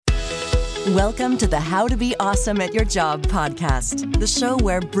Welcome to the How to Be Awesome at Your Job podcast, the show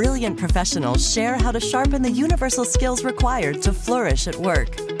where brilliant professionals share how to sharpen the universal skills required to flourish at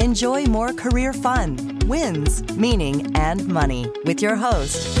work. Enjoy more career fun, wins, meaning, and money with your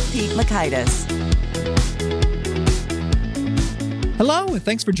host, Pete Mockaitis. Hello, and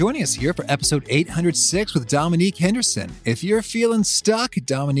thanks for joining us here for episode 806 with Dominique Henderson. If you're feeling stuck,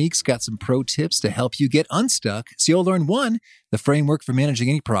 Dominique's got some pro tips to help you get unstuck, so you'll learn 1, the framework for managing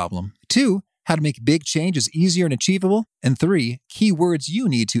any problem, 2, how to make big changes easier and achievable, and 3, key words you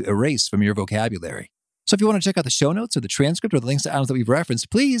need to erase from your vocabulary. So if you want to check out the show notes or the transcript or the links to items that we've referenced,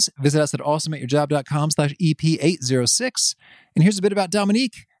 please visit us at awesomeatyourjob.com/EP806. And here's a bit about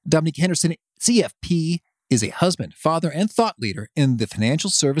Dominique. Dominique Henderson, CFP, is a husband, father, and thought leader in the financial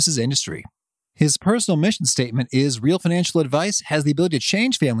services industry. His personal mission statement is real financial advice has the ability to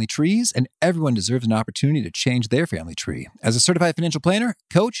change family trees, and everyone deserves an opportunity to change their family tree. As a certified financial planner,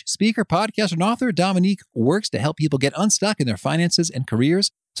 coach, speaker, podcaster, and author, Dominique works to help people get unstuck in their finances and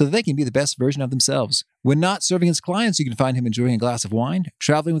careers so that they can be the best version of themselves. When not serving his clients, you can find him enjoying a glass of wine,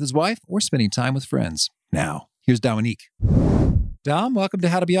 traveling with his wife, or spending time with friends. Now, here's Dominique. Dom, welcome to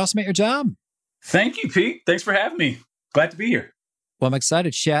How to Be Awesome at Your Job. Thank you, Pete. Thanks for having me. Glad to be here. Well, I'm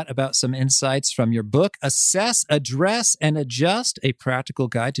excited to chat about some insights from your book, Assess, Address, and Adjust, a practical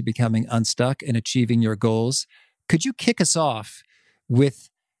guide to becoming unstuck and achieving your goals. Could you kick us off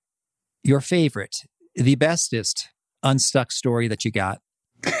with your favorite, the bestest unstuck story that you got?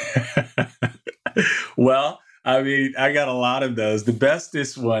 Well, I mean, I got a lot of those. The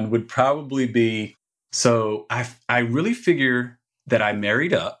bestest one would probably be, so I really figure that I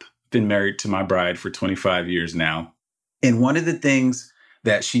married up. Been married to my bride for 25 years now. And one of the things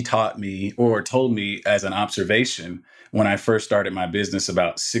that she taught me or told me as an observation when I first started my business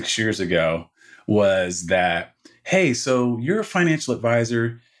about 6 years ago was that, hey, so you're a financial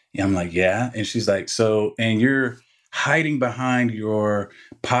advisor. And I'm like, yeah. And she's like, so, and you're hiding behind your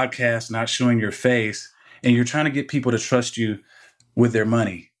podcast, not showing your face, and you're trying to get people to trust you with their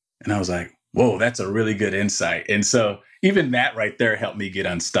money. And I was like, whoa, that's a really good insight. And so even that right there helped me get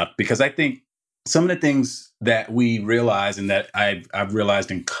unstuck, because I think some of the things that we realize and that I've realized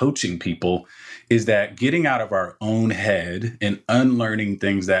in coaching people is that getting out of our own head and unlearning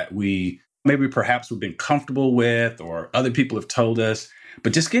things that we maybe perhaps we've been comfortable with or other people have told us,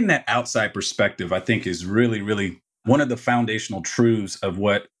 but just getting that outside perspective, I think is really, really one of the foundational truths of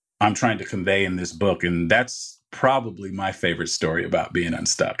what I'm trying to convey in this book. And that's probably my favorite story about being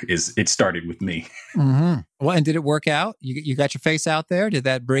unstuck is it started with me. Mm-hmm. Well, and did it work out? You got your face out there? Did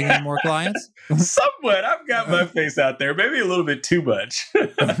that bring in more clients? Somewhat. I've got my face out there, maybe a little bit too much.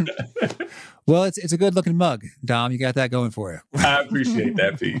 Well, it's a good looking mug, Dom. You got that going for you. I appreciate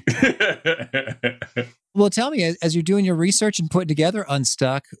that, Pete. Well, tell me, as you're doing your research and putting together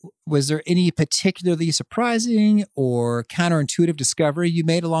Unstuck, was there any particularly surprising or counterintuitive discovery you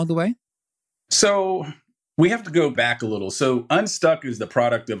made along the way? So we have to go back a little. So Unstuck is the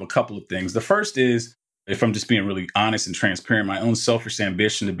product of a couple of things. The first is, if I'm just being really honest and transparent, my own selfish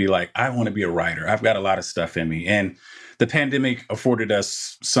ambition to be like, I want to be a writer. I've got a lot of stuff in me. And the pandemic afforded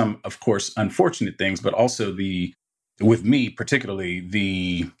us some, of course, unfortunate things, but also with me particularly,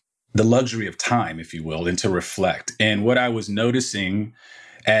 the luxury of time, if you will, and to reflect. And what I was noticing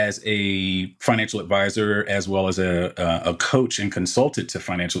as a financial advisor, as well as a coach and consultant to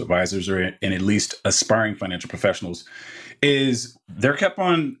financial advisors, and at least aspiring financial professionals, is there kept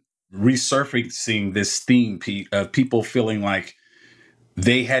on resurfacing this theme, Pete, of people feeling like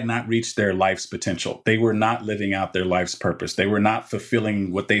they had not reached their life's potential. They were not living out their life's purpose. They were not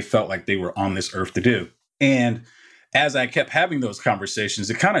fulfilling what they felt like they were on this earth to do. And as I kept having those conversations,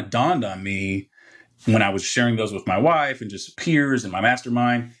 it kind of dawned on me when I was sharing those with my wife and just peers and my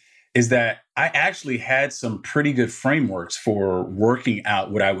mastermind, is that I actually had some pretty good frameworks for working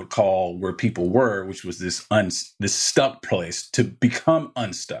out what I would call where people were, which was this stuck place to become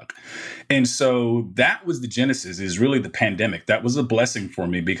unstuck. And so that was the genesis, is really the pandemic. That was a blessing for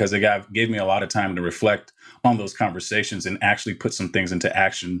me because it gave me a lot of time to reflect on those conversations and actually put some things into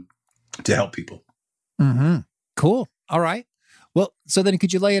action to help people. Mm-hmm. Cool. All right. Well, so then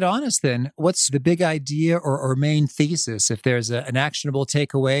could you lay it on us then? What's the big idea or main thesis? If there's an actionable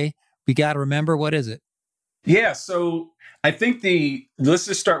takeaway, we got to remember, what is it? Yeah. So I think let's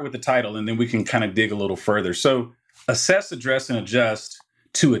just start with the title and then we can kind of dig a little further. So assess, address, and adjust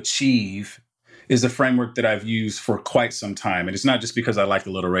to achieve is the framework that I've used for quite some time. And it's not just because I like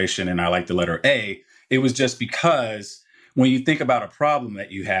alliteration and I like the letter A. It was just because when you think about a problem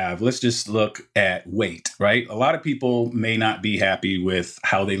that you have, let's just look at weight, right? A lot of people may not be happy with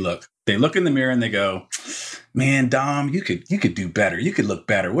how they look. They look in the mirror and they go, man, Dom, you could do better. You could look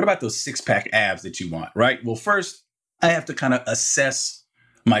better. What about those 6-pack abs that you want, right? Well, first, I have to kind of assess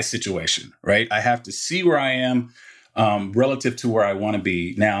my situation, right? I have to see where I am relative to where I want to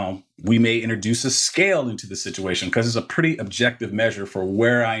be. Now, we may introduce a scale into the situation because it's a pretty objective measure for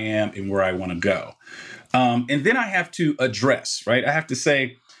where I am and where I want to go. And then I have to address, right? I have to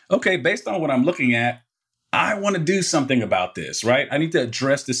say, okay, based on what I'm looking at, I want to do something about this, right? I need to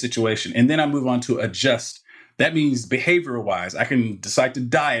address the situation. And then I move on to adjust. That means behavioral wise, I can decide to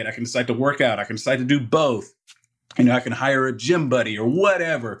diet. I can decide to work out. I can decide to do both. I can hire a gym buddy or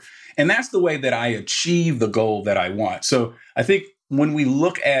whatever. And that's the way that I achieve the goal that I want. So I think when we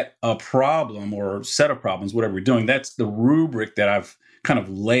look at a problem or set of problems, whatever we're doing, that's the rubric that I've kind of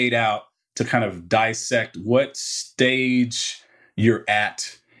laid out to kind of dissect what stage you're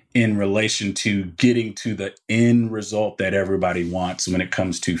at in relation to getting to the end result that everybody wants when it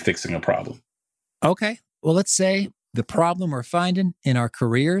comes to fixing a problem. Okay. Well, let's say the problem we're finding in our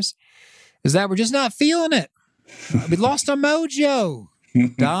careers is that we're just not feeling it. We lost our mojo,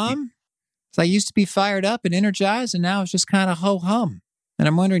 Dom. So I used to be fired up and energized, and now it's just kind of ho-hum. And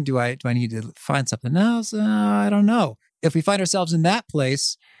I'm wondering, do I need to find something else? I don't know. If we find ourselves in that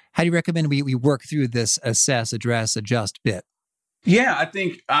place, how do you recommend we work through this assess, address, adjust bit? Yeah, I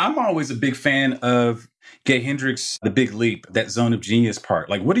think I'm always a big fan of Gay Hendricks' The Big Leap, that zone of genius part.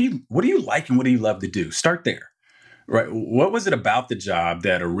 Like, what do you like and what do you love to do? Start there, right? What was it about the job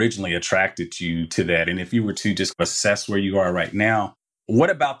that originally attracted you to that? And if you were to just assess where you are right now, what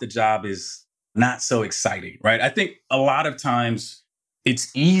about the job is not so exciting, right? I think a lot of times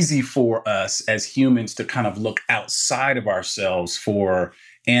it's easy for us as humans to kind of look outside of ourselves for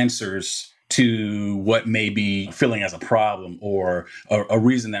answers to what may be feeling as a problem or a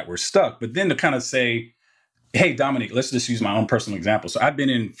reason that we're stuck. But then to kind of say, hey, Dominic, let's just use my own personal example. So I've been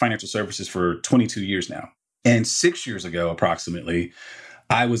in financial services for 22 years now. And 6 years ago, approximately,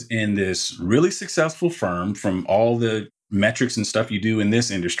 I was in this really successful firm from all the metrics and stuff you do in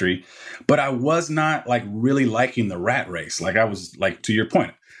this industry. But I was not like really liking the rat race. Like I was like, to your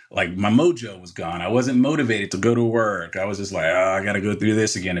point, like my mojo was gone. I wasn't motivated to go to work. I was just like, oh, I got to go through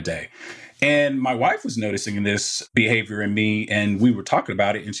this again today. And my wife was noticing this behavior in me, and we were talking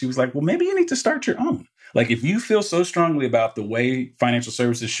about it. And she was like, well, maybe you need to start your own. Like, if you feel so strongly about the way financial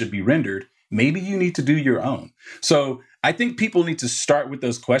services should be rendered, maybe you need to do your own. So I think people need to start with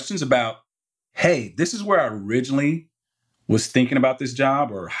those questions about, hey, this is where I originally was thinking about this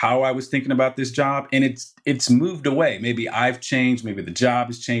job or how I was thinking about this job. And it's moved away. Maybe I've changed. Maybe the job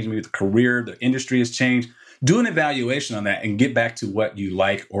has changed. Maybe the career, the industry has changed. Do an evaluation on that and get back to what you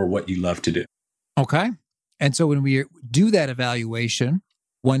like or what you love to do. Okay. And so when we do that evaluation,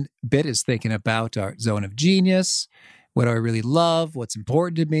 one bit is thinking about our zone of genius, what do I really love, what's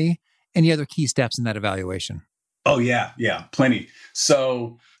important to me, any other key steps in that evaluation? Oh, yeah, plenty.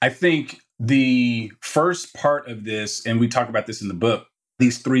 So I think the first part of this, and we talk about this in the book,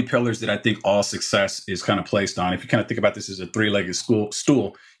 these 3 pillars that I think all success is kind of placed on. If you kind of think about this as a 3-legged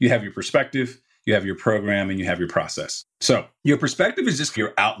stool, you have your perspective, you have your program, and you have your process. So your perspective is just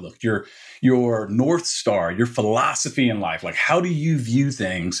your outlook, your North Star, your philosophy in life. Like, how do you view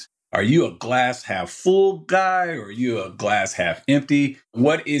things? Are you a glass half full guy or are you a glass half empty?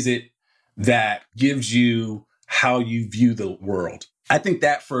 What is it that gives you how you view the world? I think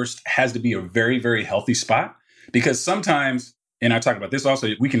that first has to be a very, very healthy spot, because sometimes, and I talk about this also,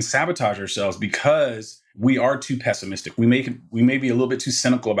 we can sabotage ourselves because we are too pessimistic. We may be a little bit too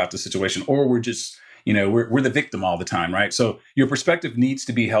cynical about the situation, or we're just, we're the victim all the time, right? So your perspective needs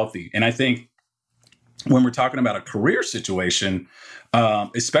to be healthy. And I think when we're talking about a career situation,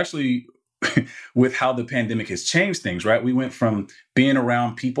 especially with how the pandemic has changed things, right? We went from being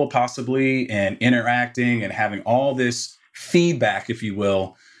around people possibly and interacting and having all this feedback, if you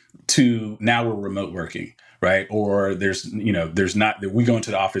will, to now we're remote working. Right. Or there's not that we go into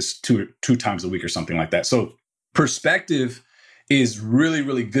the office two times a week or something like that. So perspective is really,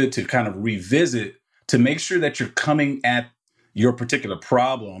 really good to kind of revisit to make sure that you're coming at your particular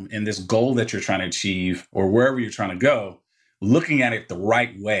problem and this goal that you're trying to achieve or wherever you're trying to go, looking at it the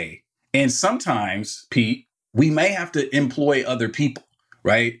right way. And sometimes, Pete, we may have to employ other people,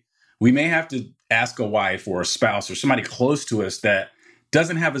 right? We may have to ask a wife or a spouse or somebody close to us that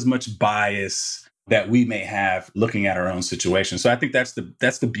doesn't have as much bias that we may have looking at our own situation. So I think that's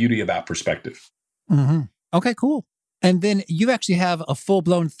the beauty about perspective. Mm-hmm. Okay, cool. And then you actually have a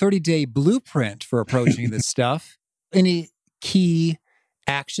full-blown 30-day blueprint for approaching this stuff. Any key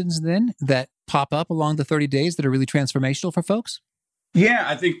actions then that pop up along the 30 days that are really transformational for folks? Yeah,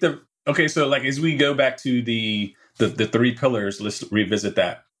 I think so like as we go back to the 3 pillars, let's revisit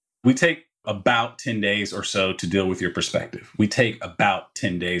that. We take about 10 days or so to deal with your perspective. We take about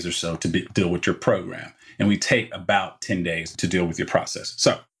 10 days or so to deal with your program. And we take about 10 days to deal with your process.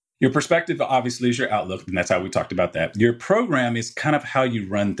 So your perspective obviously is your outlook, and that's how we talked about that. Your program is kind of how you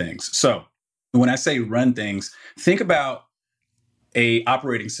run things. So when I say run things, think about a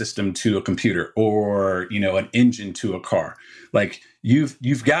operating system to a computer or, an engine to a car. Like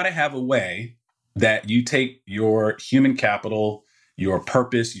you've got to have a way that you take your human capital, your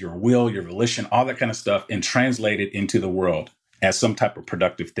purpose, your will, your volition, all that kind of stuff, and translate it into the world as some type of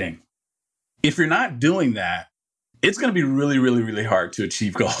productive thing. If you're not doing that, it's going to be really, really, really hard to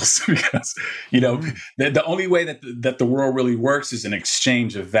achieve goals because, the only way that the world really works is an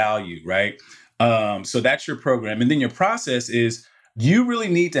exchange of value, right? So that's your program. And then your process is you really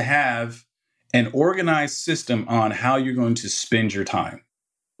need to have an organized system on how you're going to spend your time.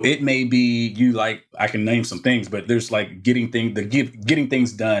 It may be I can name some things, but there's like getting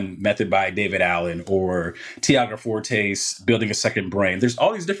things done method by David Allen or Tiago Forte's Building a Second Brain. There's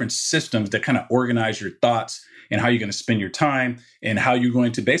all these different systems that kind of organize your thoughts and how you're going to spend your time and how you're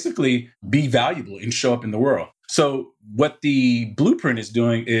going to basically be valuable and show up in the world. So what the blueprint is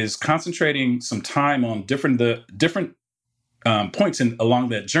doing is concentrating some time on different points along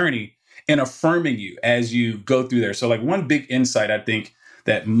that journey and affirming you as you go through there. So like one big insight, I think,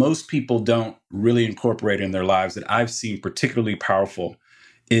 that most people don't really incorporate in their lives that I've seen particularly powerful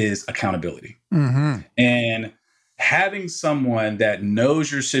is accountability. Mm-hmm. And having someone that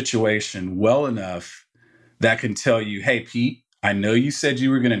knows your situation well enough that can tell you, hey, Pete, I know you said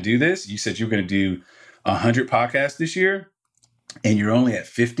you were going to do this. You said you were going to do 100 podcasts this year, and you're only at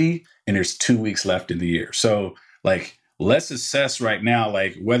 50, and there's 2 weeks left in the year. So like, let's assess right now,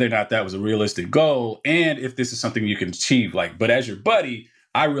 like whether or not that was a realistic goal and if this is something you can achieve. But as your buddy,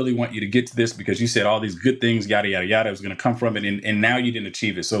 I really want you to get to this because you said all these good things, yada, yada, yada, was going to come from it. And now you didn't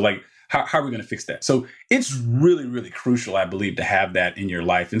achieve it. So like, how are we going to fix that? So it's really, really crucial, I believe, to have that in your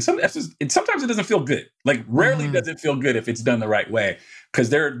life. And sometimes it doesn't feel good. Like rarely does it feel good if it's done the right way, because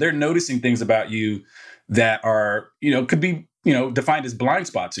they're noticing things about you that are, could be, defined as blind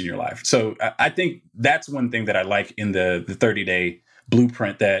spots in your life. So I think that's one thing that I like in the 30-day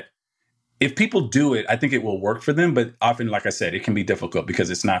blueprint, that if people do it, I think it will work for them. But often, like I said, it can be difficult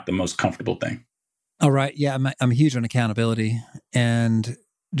because it's not the most comfortable thing. All right. Yeah, I'm huge on accountability and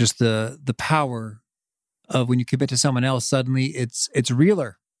just the power of when you commit to someone else, suddenly it's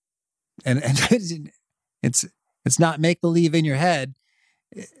realer. And it's not make-believe in your head.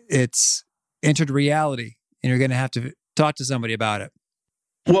 It's entered reality, and you're going to have to talk to somebody about it.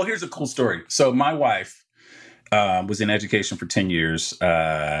 Well, here's a cool story. So my wife was in education for 10 years,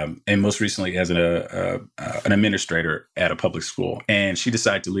 and most recently as an administrator at a public school. And she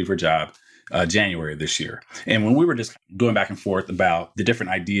decided to leave her job January of this year. And when we were just going back and forth about the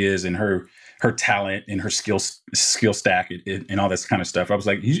different ideas and her talent and her skill stack and all this kind of stuff, I was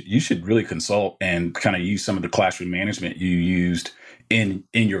like, you should really consult and kind of use some of the classroom management you used in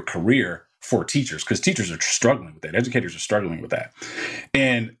your career for teachers, because teachers are struggling with that. Educators are struggling with that.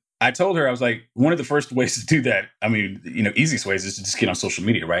 And I told her, I was like, one of the first ways to do that, easiest ways is to just get on social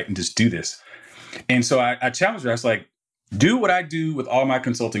media, right? And just do this. And so I challenged her. I was like, do what I do with all my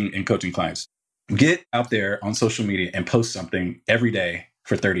consulting and coaching clients. Get out there on social media and post something every day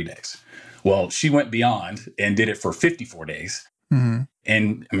for 30 days. Well, she went beyond and did it for 54 days. Mm-hmm.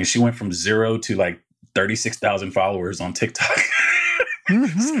 And she went from 0 to like 36,000 followers on TikTok.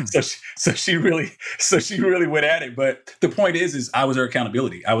 Mm-hmm. So she really went at it. But the point is I was her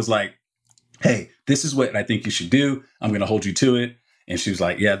accountability. I was like, hey, this is what I think you should do. I'm going to hold you to it. And she was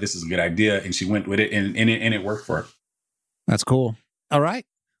like, yeah, this is a good idea. And she went with it, and it worked for her. That's cool. All right.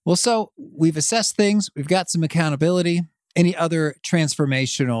 Well, so we've assessed things. We've got some accountability. Any other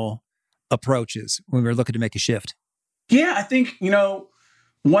transformational approaches when we're looking to make a shift? Yeah, I think,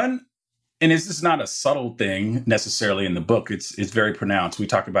 one, and this is not a subtle thing necessarily in the book. It's very pronounced. We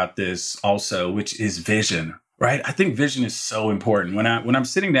talk about this also, which is vision, right? I think vision is so important. When I'm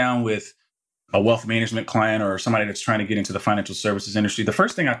sitting down with a wealth management client or somebody that's trying to get into the financial services industry, the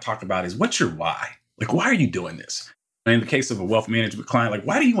first thing I talk about is, what's your why? Like, why are you doing this? In the case of a wealth management client, like,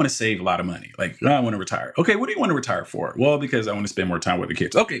 why do you want to save a lot of money? Like, I want to retire. Okay, what do you want to retire for? Well, because I want to spend more time with the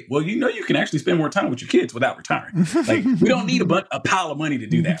kids. Okay, well, you can actually spend more time with your kids without retiring. Like, we don't need a pile of money to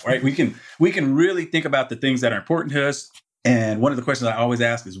do that, right? We can really think about the things that are important to us. And one of the questions I always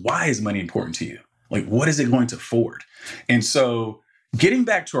ask is, why is money important to you? Like, what is it going to afford? And so getting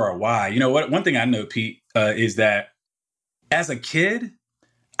back to our why, one thing I know, Pete, is that as a kid,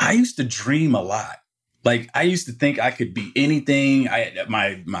 I used to dream a lot. Like I used to think I could be anything. I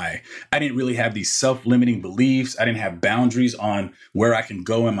didn't really have these self-limiting beliefs. I didn't have boundaries on where I can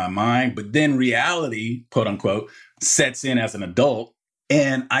go in my mind. But then reality, quote unquote, sets in as an adult,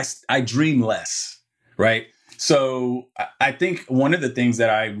 and I dream less, right? So I think one of the things that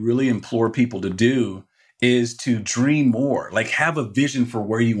I really implore people to do is to dream more, like have a vision for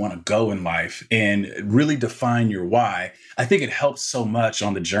where you want to go in life and really define your why. I think it helps so much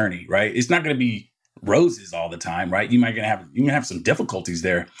on the journey, right? It's not going to be roses all the time, right? You can have some difficulties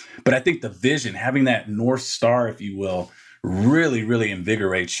there, but I think the vision, having that North Star, if you will, really, really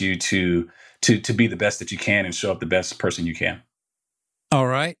invigorates you to be the best that you can and show up the best person you can. All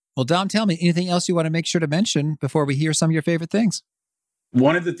right. Well, Dom, tell me anything else you want to make sure to mention before we hear some of your favorite things.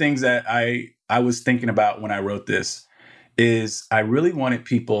 One of the things that I was thinking about when I wrote this is I really wanted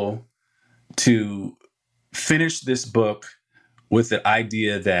people to finish this book with the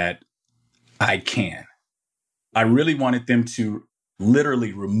idea that I can. I really wanted them to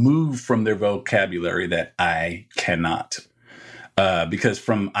literally remove from their vocabulary that I cannot. Because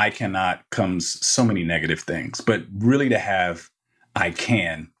from I cannot comes so many negative things, but really to have I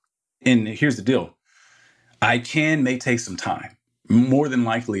can. And here's the deal. I can may take some time. More than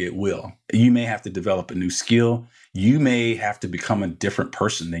likely it will. You may have to develop a new skill. You may have to become a different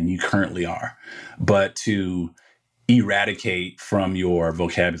person than you currently are. But to eradicate from your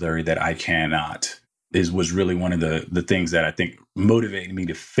vocabulary that I cannot was really one of the things that I think motivated me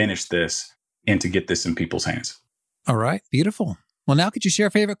to finish this and to get this in people's hands. All right. Beautiful. Well, now could you share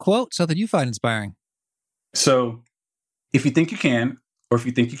a favorite quote, something you find inspiring? So if you think you can, or if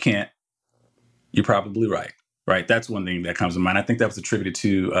you think you can't, you're probably right. Right. That's one thing that comes to mind. I think that was attributed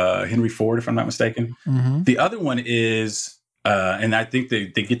to Henry Ford, if I'm not mistaken. Mm-hmm. The other one is, and I think they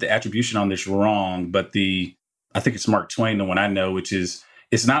get the attribution on this wrong, but I think it's Mark Twain, the one I know, which is,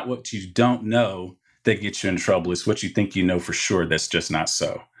 it's not what you don't know that gets you in trouble. It's what you think you know for sure that's just not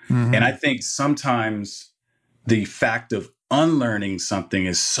so. Mm-hmm. And I think sometimes the fact of unlearning something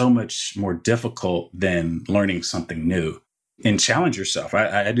is so much more difficult than learning something new. And challenge yourself.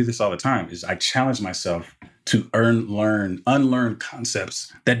 I do this all the time, is I challenge myself to unlearn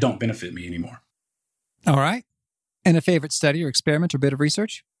concepts that don't benefit me anymore. All right. And a favorite study or experiment or bit of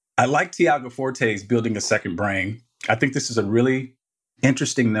research? I like Tiago Forte's Building a Second Brain. I think this is a really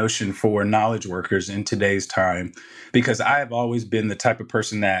interesting notion for knowledge workers in today's time, because I have always been the type of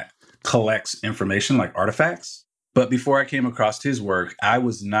person that collects information like artifacts. But before I came across his work, I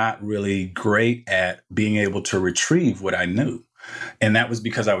was not really great at being able to retrieve what I knew. And that was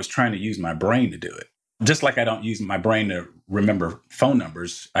because I was trying to use my brain to do it. Just like I don't use my brain to remember phone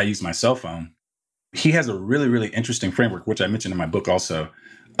numbers, I use my cell phone. He has a really, really interesting framework, which I mentioned in my book also,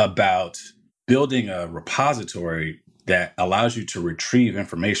 about building a repository that allows you to retrieve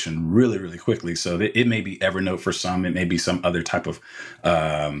information really, really quickly. So that it may be Evernote for some, it may be some other type of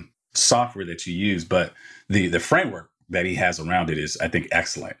software that you use, but the framework that he has around it is, I think,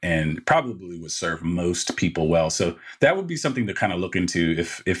 excellent and probably would serve most people well. So that would be something to kind of look into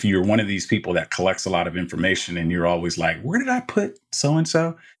if you're one of these people that collects a lot of information and you're always like, where did I put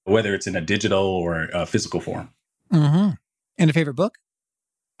so-and-so? Whether it's in a digital or a physical form. Mm-hmm. And a favorite book?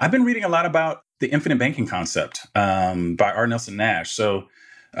 I've been reading a lot about the infinite banking concept by R. Nelson Nash. So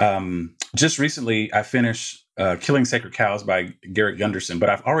just recently, I finished Killing Sacred Cows by Garrett Gunderson, but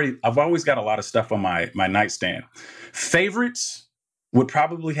I've always got a lot of stuff on my nightstand. Favorites would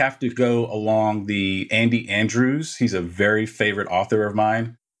probably have to go along the Andy Andrews. He's a very favorite author of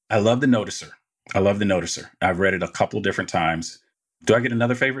mine. I love The Noticer. I've read it a couple different times. Do I get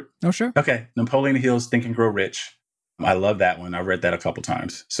another favorite? Oh, sure. Okay. Napoleon Hill's Think and Grow Rich. I love that one. I've read that a couple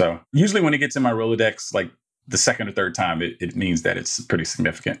times. So usually when it gets in my Rolodex, like the second or third time, it means that it's pretty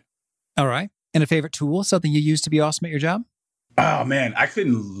significant. All right. And a favorite tool, something you use to be awesome at your job? Oh, man, I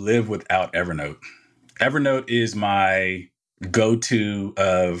couldn't live without Evernote. Evernote is my go-to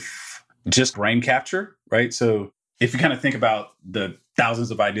of just brain capture, right? So if you kind of think about the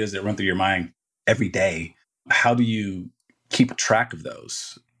thousands of ideas that run through your mind every day, how do you keep track of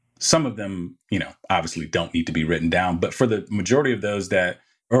those? Some of them, obviously don't need to be written down, but for the majority of those that,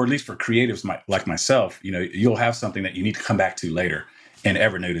 or at least for creatives like myself, you'll have something that you need to come back to later. And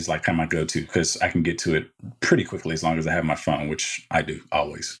Evernote is like kind of my go-to because I can get to it pretty quickly as long as I have my phone, which I do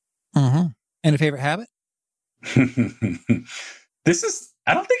always. Mm-hmm. And a favorite habit? I don't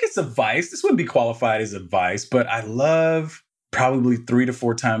think it's a vice. This wouldn't be qualified as a vice, but I love probably 3 to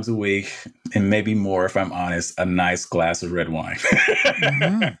 4 times a week, and maybe more if I'm honest, a nice glass of red wine.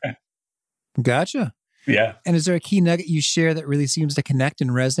 Mm-hmm. Gotcha. Yeah. And is there a key nugget you share that really seems to connect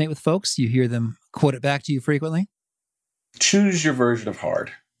and resonate with folks? You hear them quote it back to you frequently? Choose your version of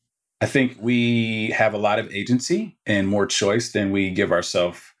hard. I think we have a lot of agency and more choice than we give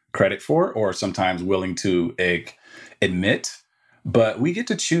ourselves credit for, or sometimes willing to admit. But we get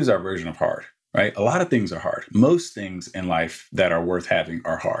to choose our version of hard, right? A lot of things are hard. Most things in life that are worth having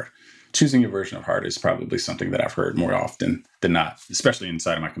are hard. Choosing your version of hard is probably something that I've heard more often than not, especially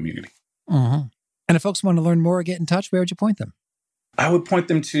inside of my community. Mm-hmm. And if folks want to learn more or get in touch, where would you point them? I would point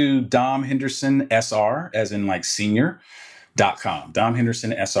them to Dom Henderson SR, as in like senior.com.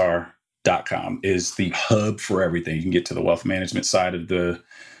 DomHendersonSR.com is the hub for everything. You can get to the wealth management side of the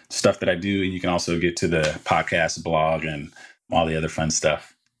stuff that I do, and you can also get to the podcast, blog, and all the other fun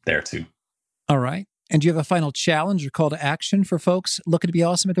stuff there too. All right. And do you have a final challenge or call to action for folks looking to be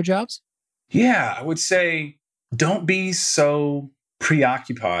awesome at their jobs? Yeah, I would say don't be so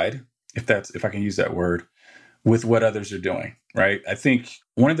preoccupied, if I can use that word, with what others are doing, right? I think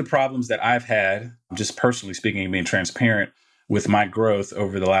one of the problems that I've had, just personally speaking and being transparent with my growth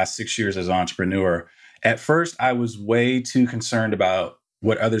over the last 6 years as an entrepreneur, at first I was way too concerned about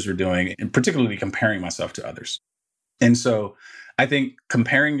what others were doing, and particularly comparing myself to others. And so I think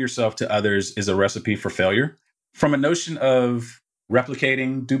comparing yourself to others is a recipe for failure. From a notion of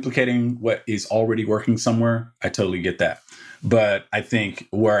replicating, duplicating what is already working somewhere, I totally get that. But I think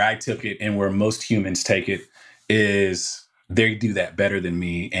where I took it and where most humans take it is they do that better than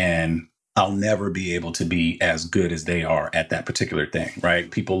me, and I'll never be able to be as good as they are at that particular thing,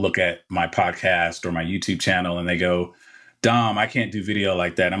 right? People look at my podcast or my YouTube channel and they go, Dom, I can't do video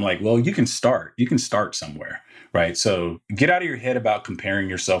like that. I'm like, well, you can start somewhere, right? So get out of your head about comparing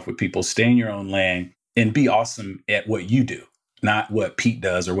yourself with people, stay in your own lane and be awesome at what you do, not what Pete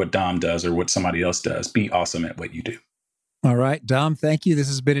does or what Dom does or what somebody else does. Be awesome at what you do. All right, Dom, thank you. This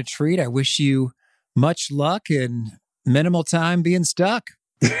has been a treat. I wish you much luck and minimal time being stuck.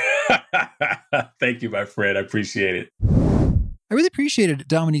 Thank you, my friend. I appreciate it. I really appreciated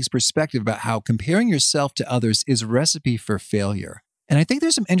Dominique's perspective about how comparing yourself to others is a recipe for failure. And I think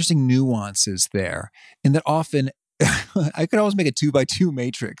there's some interesting nuances there, in that often I could always make a 2x2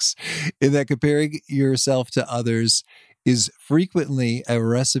 matrix, in that comparing yourself to others is frequently a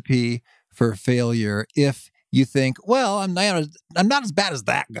recipe for failure if you think, well, I'm not as bad as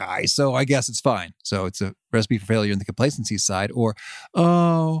that guy, so I guess it's fine. So it's a recipe for failure in the complacency side. Or,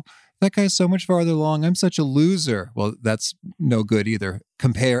 oh, that guy's so much farther along, I'm such a loser. Well, that's no good either.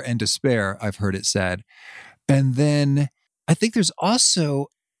 Compare and despair, I've heard it said. And then I think there's also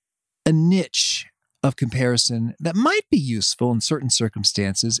a niche of comparison that might be useful in certain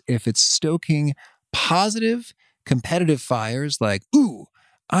circumstances if it's stoking positive, competitive fires like, ooh,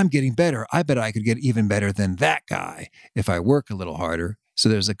 I'm getting better. I bet I could get even better than that guy if I work a little harder. So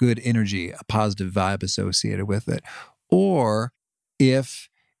there's a good energy, a positive vibe associated with it. Or if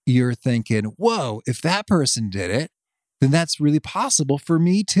you're thinking, whoa, if that person did it, then that's really possible for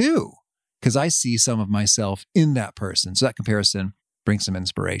me too, because I see some of myself in that person. So that comparison brings some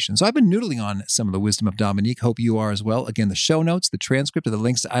inspiration. So I've been noodling on some of the wisdom of Dominique. Hope you are as well. Again, the show notes, the transcript of the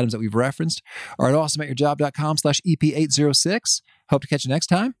links to items that we've referenced are at awesomeatyourjob.com/EP806. Hope to catch you next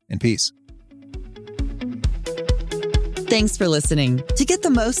time, and peace. Thanks for listening. To get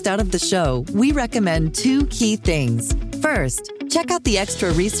the most out of the show, we recommend 2 key things. First, check out the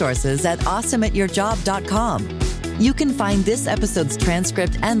extra resources at awesomeatyourjob.com. You can find this episode's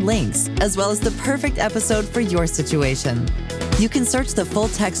transcript and links, as well as the perfect episode for your situation. You can search the full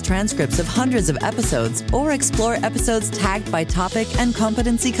text transcripts of hundreds of episodes or explore episodes tagged by topic and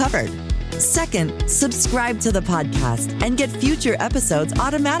competency covered. Second, subscribe to the podcast and get future episodes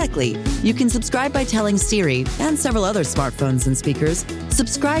automatically. You can subscribe by telling Siri and several other smartphones and speakers,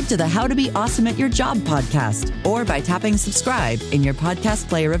 subscribe to the How to Be Awesome at Your Job podcast, or by tapping subscribe in your podcast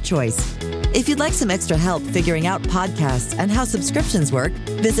player of choice. If you'd like some extra help figuring out podcasts and how subscriptions work,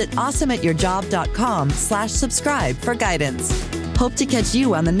 visit awesomeatyourjob.com/subscribe for guidance. Hope to catch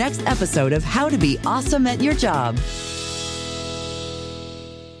you on the next episode of How to Be Awesome at Your Job.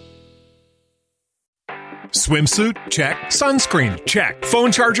 Swimsuit? Check. Sunscreen? Check.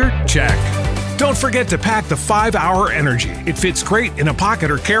 Phone charger? Check. Don't forget to pack the 5-Hour Energy. It fits great in a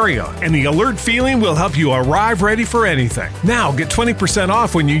pocket or carry-on, and the alert feeling will help you arrive ready for anything. Now get 20%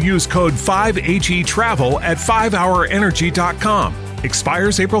 off when you use code 5HETRAVEL at 5hourenergy.com.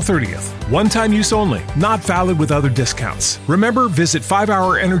 Expires April 30th. One-time use only. Not valid with other discounts. Remember, visit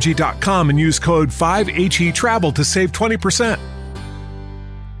 5hourenergy.com and use code 5HETRAVEL to save 20%.